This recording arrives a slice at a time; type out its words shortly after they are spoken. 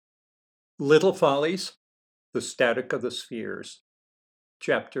Little Follies, The Static of the Spheres,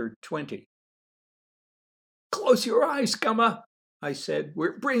 Chapter 20. "Close your eyes, Gumma," I said.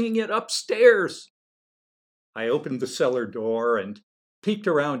 "We're bringing it upstairs." I opened the cellar door and peeked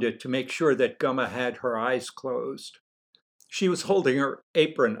around it to make sure that Gumma had her eyes closed. She was holding her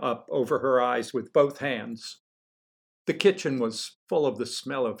apron up over her eyes with both hands. The kitchen was full of the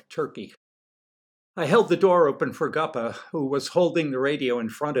smell of turkey. I held the door open for Guppa, who was holding the radio in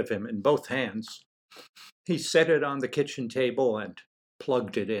front of him in both hands. He set it on the kitchen table and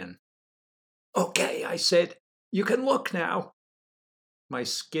plugged it in. "Okay," I said. "You can look now." My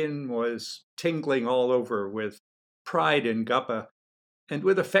skin was tingling all over with pride in Guppa and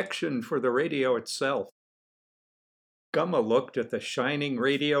with affection for the radio itself. Gumma looked at the shining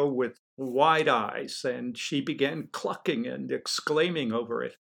radio with wide eyes, and she began clucking and exclaiming over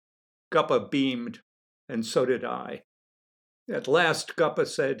it. Guppa beamed, and so did I. At last, Guppa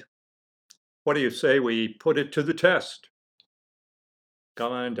said, "What do you say we put it to the test?"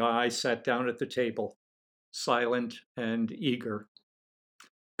 Gumma and I sat down at the table, silent and eager.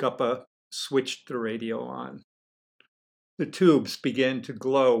 Guppa switched the radio on. The tubes began to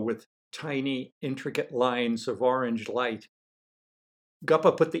glow with tiny, intricate lines of orange light.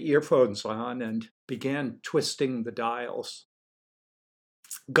 Guppa put the earphones on and began twisting the dials.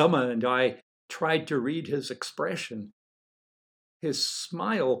 Gumma and I tried to read his expression. His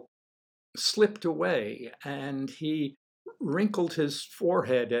smile slipped away, and he wrinkled his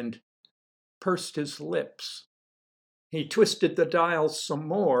forehead and pursed his lips. He twisted the dials some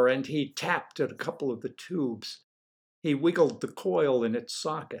more, and he tapped at a couple of the tubes. He wiggled the coil in its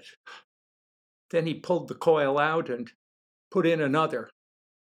socket. Then he pulled the coil out and put in another.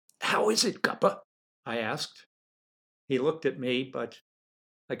 "How is it, Guppa?" I asked. He looked at me, but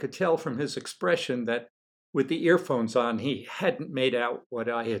I could tell from his expression that with the earphones on, he hadn't made out what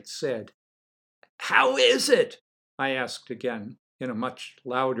I had said. "How is it?" I asked again in a much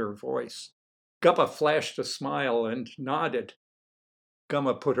louder voice. Guppa flashed a smile and nodded.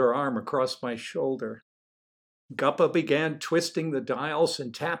 Gumma put her arm across my shoulder. Guppa began twisting the dials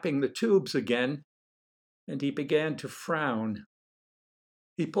and tapping the tubes again, and he began to frown.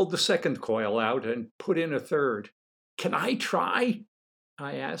 He pulled the second coil out and put in a third. "Can I try?"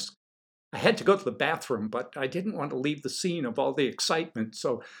 I asked. I had to go to the bathroom, but I didn't want to leave the scene of all the excitement,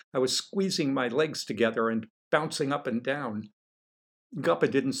 so I was squeezing my legs together and bouncing up and down. Guppa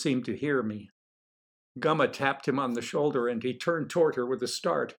didn't seem to hear me. Gumma tapped him on the shoulder, and he turned toward her with a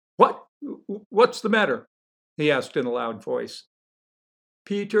start. What's the matter?" he asked in a loud voice.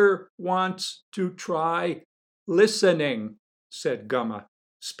 "Peter wants to try listening," said Gumma,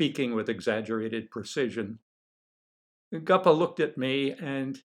 speaking with exaggerated precision. Guppa looked at me,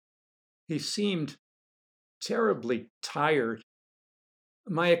 and he seemed terribly tired.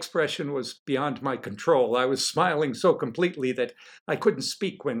 My expression was beyond my control. I was smiling so completely that I couldn't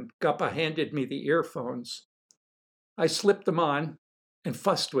speak when Guppa handed me the earphones. I slipped them on and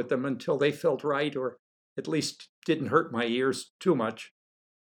fussed with them until they felt right, or at least didn't hurt my ears too much.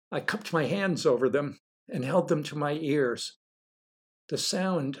 I cupped my hands over them and held them to my ears. The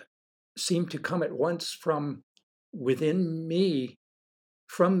sound seemed to come at once from within me,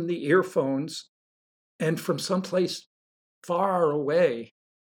 from the earphones, and from someplace far away.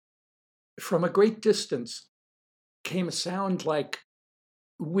 From a great distance came a sound like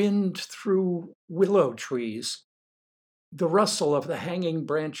wind through willow trees, the rustle of the hanging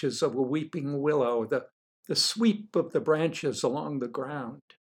branches of a weeping willow, the sweep of the branches along the ground.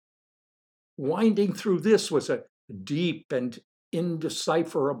 Winding through this was a deep and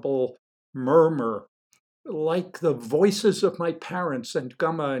indecipherable murmur, like the voices of my parents and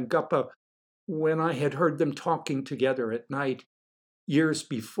Gumma and Guppa when I had heard them talking together at night, years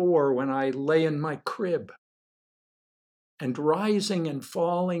before when I lay in my crib. And rising and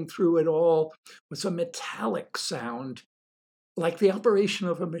falling through it all was a metallic sound, like the operation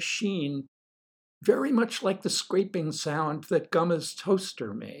of a machine, very much like the scraping sound that Gumma's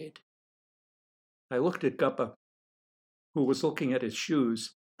toaster made. I looked at Guppa, who was looking at his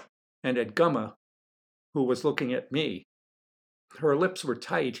shoes, and at Gumma, who was looking at me. Her lips were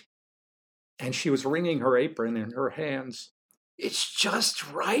tight, and she was wringing her apron in her hands. "It's just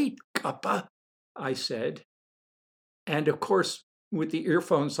right, Guppa," I said. And of course, with the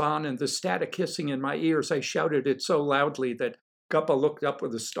earphones on and the static hissing in my ears, I shouted it so loudly that Guppa looked up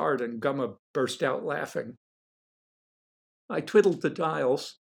with a start and Gumma burst out laughing. I twiddled the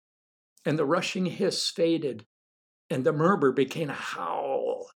dials, and the rushing hiss faded, and the murmur became a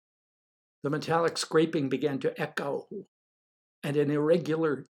howl. The metallic scraping began to echo, and an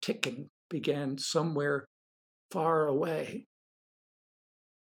irregular ticking began somewhere far away.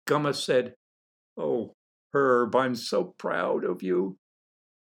 Gumma said, "Oh, Herb, I'm so proud of you."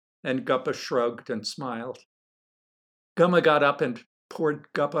 And Guppa shrugged and smiled. Gumma got up and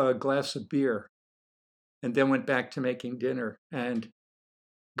poured Guppa a glass of beer, and then went back to making dinner, and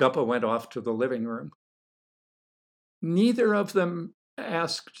Guppa went off to the living room. Neither of them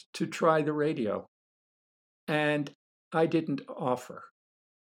asked to try the radio, and I didn't offer.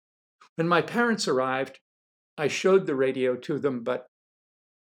 When my parents arrived, I showed the radio to them, but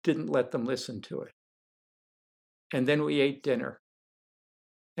didn't let them listen to it. And then we ate dinner.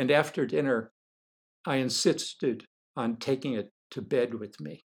 And after dinner, I insisted on taking it to bed with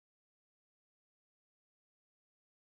me.